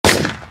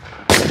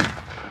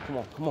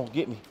come on,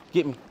 get me.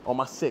 On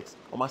my six.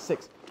 On my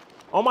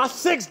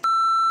six!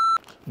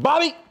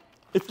 Bobby,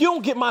 if you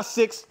don't get my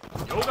six.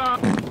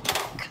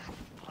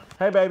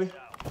 Hey, baby.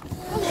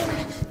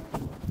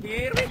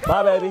 Here we go.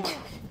 Bye, baby.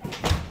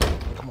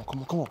 Come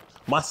on.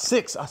 My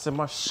six. I said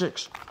my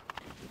six.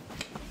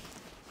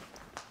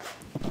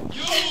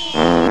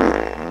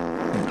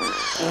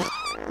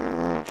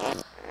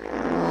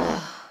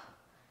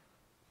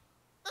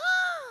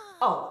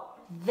 Oh,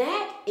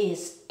 that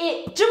is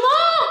it. Jamal!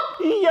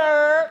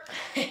 Yeah.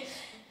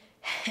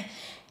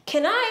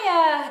 Can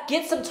I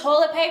get some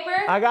toilet paper?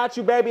 I got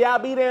you, baby. I'll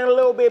be there in a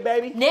little bit,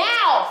 baby.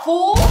 Now,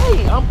 fool!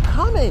 Hey, I'm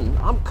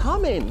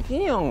coming.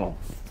 Damn.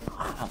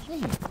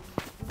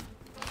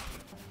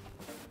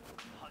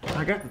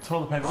 I got the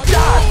toilet paper.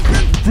 God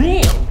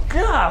damn.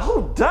 God,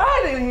 who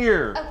died in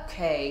here?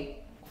 Okay.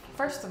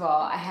 First of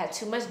all, I had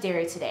too much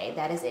dairy today.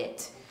 That is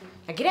it.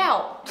 Now get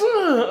out.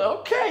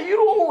 Okay, you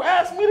the one who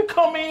asked me to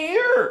come in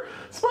here.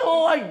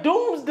 Smelling like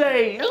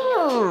doomsday.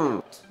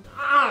 My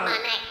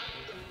neck.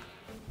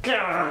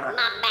 God.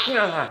 My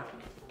back.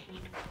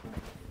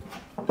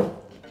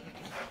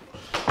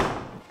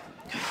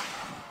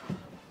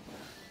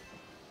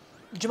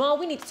 Jamal,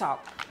 we need to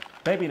talk.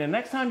 Baby, the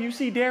next time you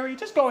see dairy,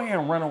 just go ahead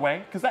and run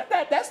away. Cause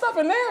that stuff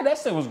in there, that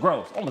shit was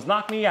gross. Almost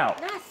knocked me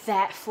out. Not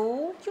that,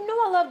 fool. You know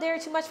I love dairy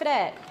too much for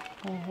that.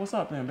 Well, what's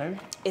up then, baby?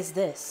 It's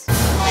this.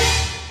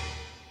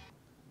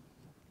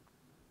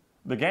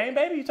 The game,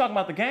 baby? You talking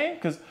about the game?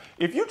 Cause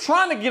if you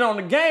trying to get on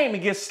the game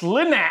and get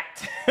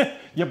slinacked,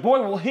 your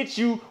boy will hit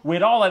you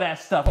with all of that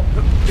stuff.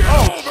 Get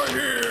over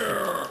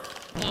here!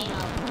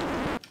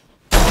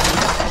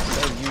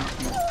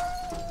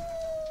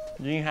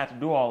 You didn't have to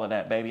do all of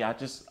that, baby. I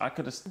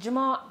could have.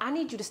 Jamal, I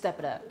need you to step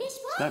it up.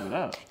 Step it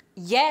up.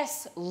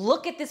 Yes,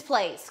 look at this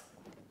place.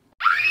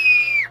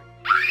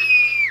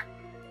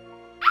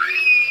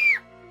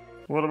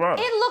 What about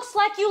it? It looks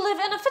like you live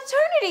in a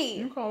fraternity.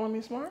 You calling me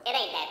smart? It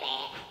ain't that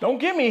bad. Don't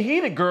get me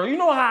heated, girl. You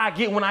know how I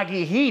get when I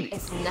get heated.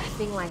 It's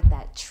nothing like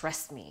that,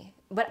 trust me.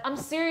 But I'm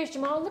serious,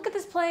 Jamal. Look at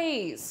this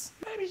place.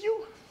 Baby,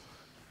 you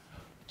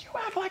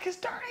act like it's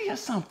dirty or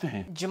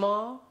something.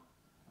 Jamal,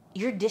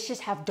 your dishes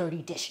have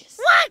dirty dishes.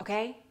 What?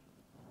 Okay?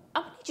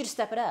 I'm gonna need you to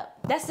step it up.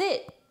 That's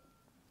it.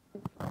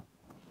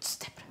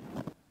 Step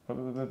it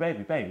up.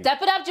 Baby.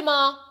 Step it up,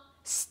 Jamal.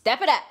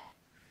 Step it up.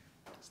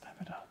 Step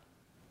it up.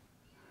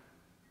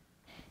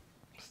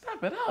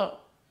 Step it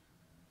up.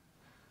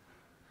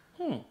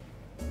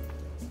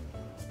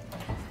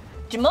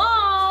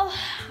 Jamal,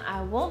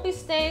 I won't be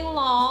staying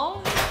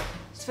long.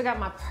 Just forgot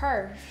my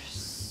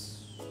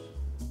purse.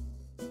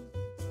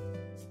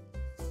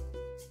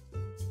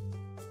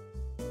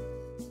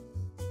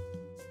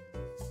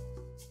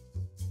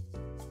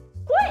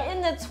 What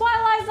in the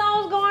Twilight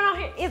Zone is going on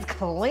here? It's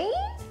clean?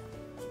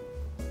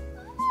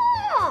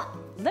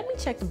 Let me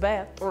check the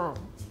bathroom.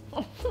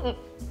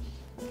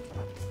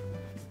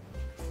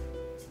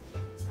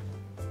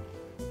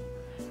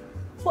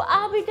 Well,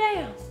 I'll be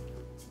damned.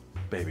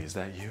 Baby, is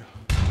that you?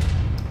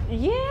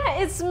 Yeah,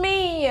 it's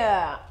me.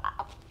 I'm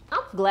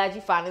glad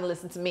you finally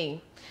listened to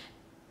me.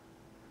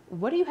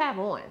 What do you have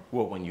on?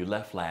 Well, when you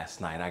left last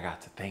night, I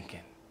got to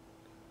thinking.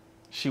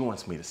 She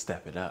wants me to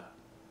step it up.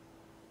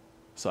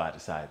 So I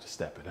decided to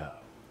step it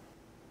up.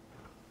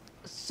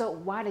 So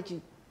why did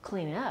you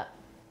clean it up?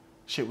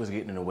 Shit was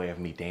getting in the way of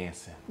me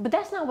dancing. But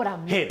that's not what I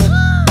meant. Hit it.